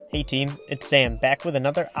Hey team, it's Sam, back with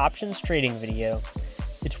another options trading video.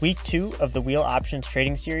 It's week 2 of the Wheel Options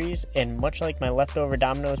Trading Series, and much like my leftover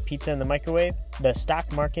Domino's pizza in the microwave, the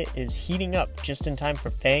stock market is heating up just in time for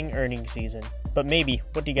FANG earnings season. But maybe,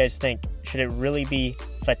 what do you guys think? Should it really be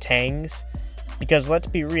FATANGs? Because let's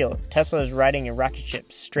be real, Tesla is riding a rocket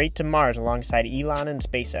ship straight to Mars alongside Elon and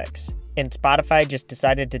SpaceX. And Spotify just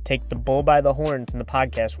decided to take the bull by the horns in the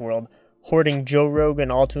podcast world, hoarding Joe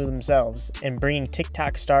Rogan all to themselves and bringing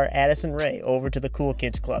TikTok star Addison Rae over to the Cool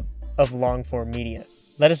Kids Club of long-form media.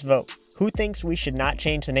 Let us vote. Who thinks we should not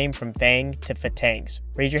change the name from FANG to FATANGs?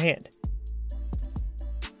 Raise your hand.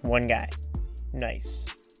 One guy. Nice.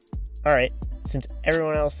 Alright, since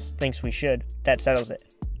everyone else thinks we should, that settles it.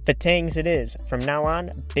 FATANGs it is. From now on,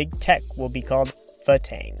 big tech will be called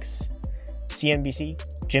FATANGs.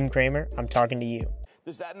 CNBC, Jim Cramer, I'm talking to you.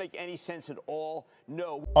 Does that make any sense at all?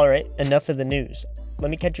 No. Alright, enough of the news. Let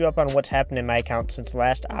me catch you up on what's happened in my account since the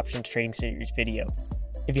last Options Trading Series video.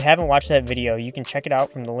 If you haven't watched that video, you can check it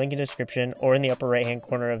out from the link in the description or in the upper right hand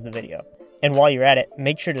corner of the video. And while you're at it,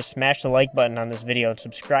 make sure to smash the like button on this video and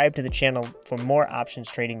subscribe to the channel for more options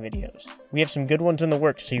trading videos. We have some good ones in the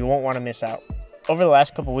works, so you won't want to miss out. Over the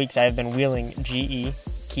last couple weeks, I have been wheeling GE,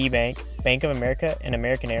 KeyBank, Bank of America, and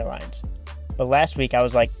American Airlines. But last week I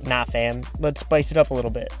was like, nah fam, let's spice it up a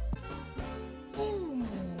little bit. Ooh,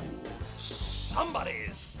 somebody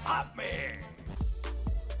stop me!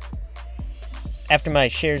 After my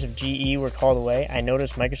shares of GE were called away, I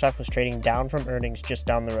noticed Microsoft was trading down from earnings just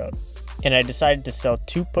down the road. And I decided to sell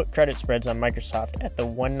 2 put credit spreads on Microsoft at the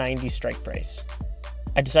 190 strike price.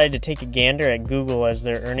 I decided to take a gander at Google as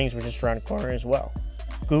their earnings were just around the corner as well.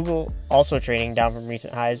 Google also trading down from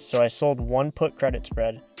recent highs, so I sold 1 put credit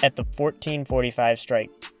spread at the 14.45 strike,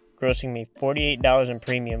 grossing me $48 in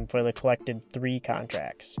premium for the collected 3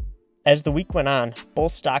 contracts. As the week went on,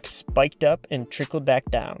 both stocks spiked up and trickled back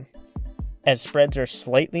down. As spreads are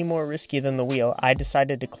slightly more risky than the wheel, I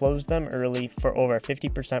decided to close them early for over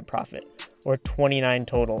 50% profit, or 29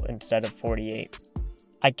 total instead of 48.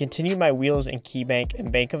 I continued my wheels in KeyBank and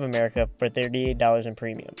Bank of America for $38 in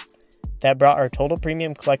premium. That brought our total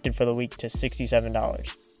premium collected for the week to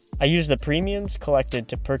 $67. I used the premiums collected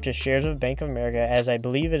to purchase shares of Bank of America as I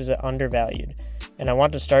believe it is undervalued, and I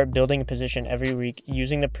want to start building a position every week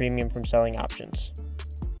using the premium from selling options.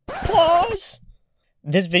 Pause!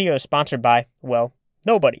 This video is sponsored by, well,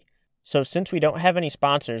 nobody. So since we don't have any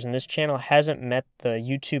sponsors and this channel hasn't met the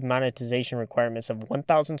YouTube monetization requirements of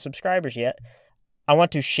 1,000 subscribers yet, I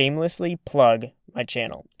want to shamelessly plug my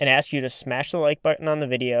channel and ask you to smash the like button on the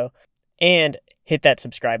video and hit that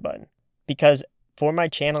subscribe button, because for my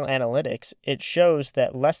channel analytics, it shows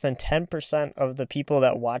that less than 10% of the people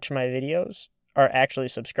that watch my videos are actually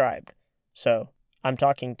subscribed. So I'm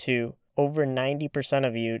talking to over 90%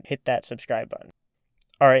 of you. Hit that subscribe button.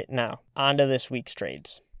 Alright, now on to this week's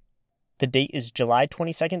trades. The date is July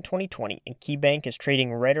 22nd, 2020, and KeyBank is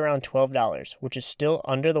trading right around $12, which is still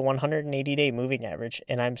under the 180-day moving average,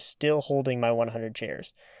 and I'm still holding my 100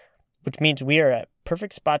 shares. Which means we are at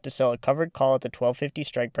perfect spot to sell a covered call at the $12.50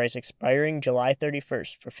 strike price expiring July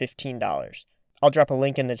 31st for $15. I'll drop a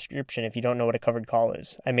link in the description if you don't know what a covered call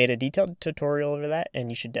is. I made a detailed tutorial over that, and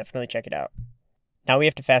you should definitely check it out. Now we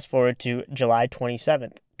have to fast forward to July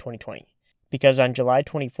 27th, 2020. Because on July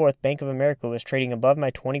 24th, Bank of America was trading above my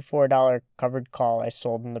 $24 covered call I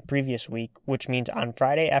sold in the previous week, which means on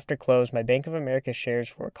Friday after close, my Bank of America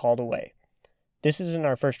shares were called away. This isn't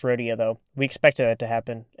our first rodeo, though. We expected that to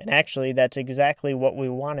happen, and actually, that's exactly what we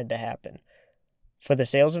wanted to happen. For the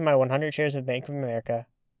sales of my 100 shares of Bank of America,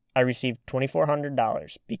 I received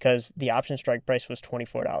 $2,400 because the option strike price was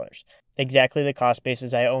 $24, exactly the cost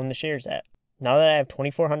basis I own the shares at. Now that I have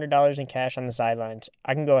 $2,400 in cash on the sidelines,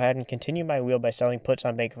 I can go ahead and continue my wheel by selling puts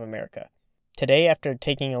on Bank of America. Today, after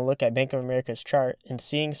taking a look at Bank of America's chart and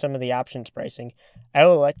seeing some of the options pricing, I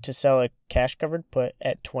will elect to sell a cash-covered put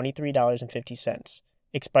at $23.50,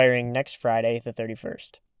 expiring next Friday, the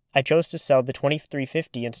 31st. I chose to sell the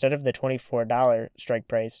 $23.50 instead of the $24 strike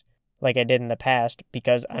price, like I did in the past,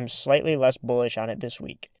 because I'm slightly less bullish on it this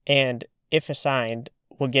week, and, if assigned,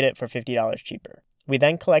 we'll get it for $50 cheaper. We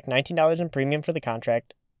then collect $19 in premium for the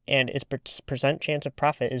contract, and its percent chance of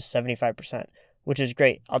profit is 75%. Which is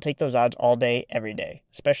great. I'll take those odds all day, every day,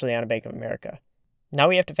 especially on a Bank of America. Now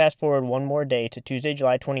we have to fast forward one more day to Tuesday,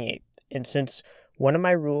 July 28th, and since one of my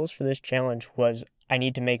rules for this challenge was I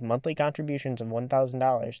need to make monthly contributions of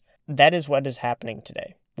 $1,000, that is what is happening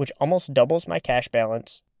today, which almost doubles my cash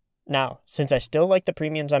balance. Now, since I still like the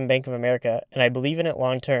premiums on Bank of America, and I believe in it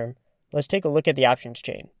long term, let's take a look at the options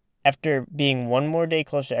chain. After being one more day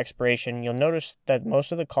close to expiration, you'll notice that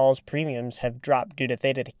most of the call's premiums have dropped due to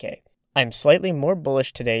theta decay. I'm slightly more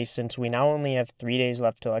bullish today since we now only have 3 days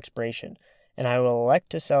left till expiration, and I will elect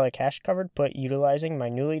to sell a cash-covered put utilizing my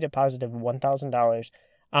newly deposited $1,000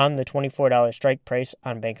 on the $24 strike price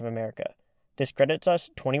on Bank of America. This credits us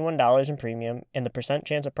 $21 in premium, and the percent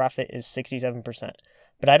chance of profit is 67%,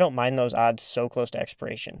 but I don't mind those odds so close to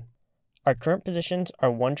expiration. Our current positions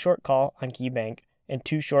are 1 short call on KeyBank and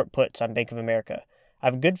 2 short puts on Bank of America. I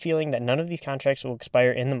have a good feeling that none of these contracts will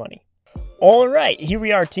expire in the money. All right, here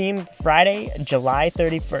we are, team. Friday, July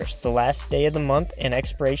 31st, the last day of the month and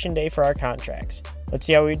expiration day for our contracts. Let's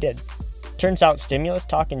see how we did. Turns out stimulus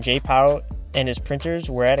talk and Jay Powell and his printers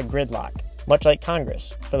were at a gridlock, much like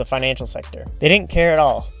Congress, for the financial sector. They didn't care at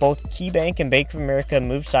all. Both KeyBank and Bank of America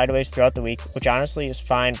moved sideways throughout the week, which honestly is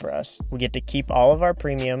fine for us. We get to keep all of our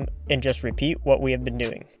premium and just repeat what we have been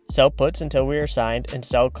doing. Sell puts until we are signed and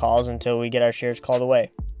sell calls until we get our shares called away,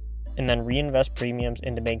 and then reinvest premiums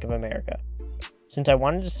into Bank of America. Since I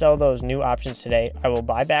wanted to sell those new options today, I will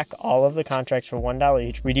buy back all of the contracts for $1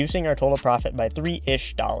 each, reducing our total profit by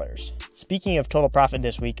 $3-ish. Speaking of total profit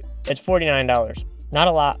this week, it's $49. Not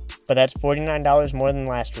a lot, but that's $49 more than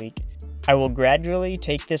last week. I will gradually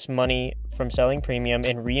take this money from selling premium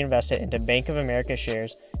and reinvest it into Bank of America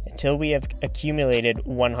shares until we have accumulated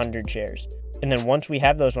 100 shares. And then once we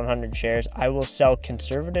have those 100 shares, I will sell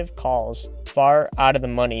conservative calls far out of the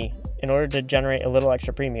money in order to generate a little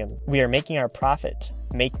extra premium. We are making our profits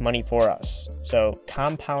make money for us, so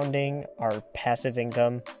compounding our passive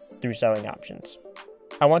income through selling options.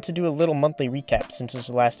 I want to do a little monthly recap since it's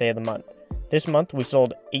the last day of the month. This month we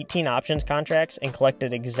sold 18 options contracts and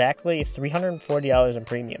collected exactly $340 in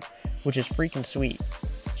premium, which is freaking sweet.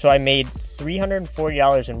 So I made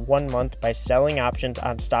 $340 in 1 month by selling options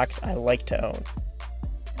on stocks I like to own.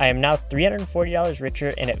 I am now $340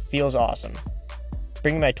 richer and it feels awesome,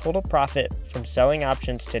 bringing my total profit from selling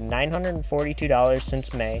options to $942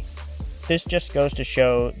 since May. This just goes to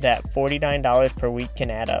show that $49 per week can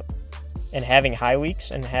add up, and having high weeks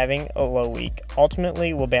and having a low week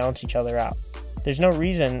ultimately will balance each other out. There's no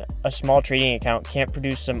reason a small trading account can't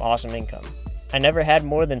produce some awesome income. I never had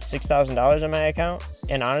more than $6,000 in my account,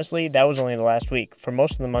 and honestly, that was only the last week. For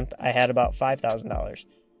most of the month, I had about $5,000,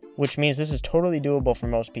 which means this is totally doable for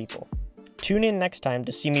most people. Tune in next time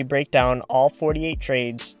to see me break down all 48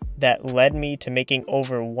 trades that led me to making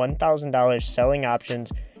over $1,000 selling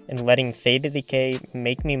options and letting Theta Decay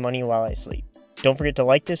make me money while I sleep. Don't forget to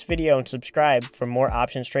like this video and subscribe for more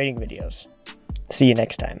options trading videos. See you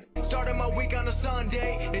next time. Started my week on a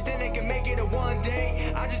Sunday, they think they can make it in one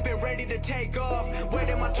day. I just been ready to take off,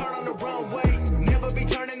 waiting my turn on the runway. Never be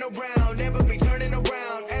turning around, never be turning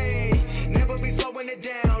around, ayy. Never be slowing it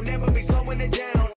down.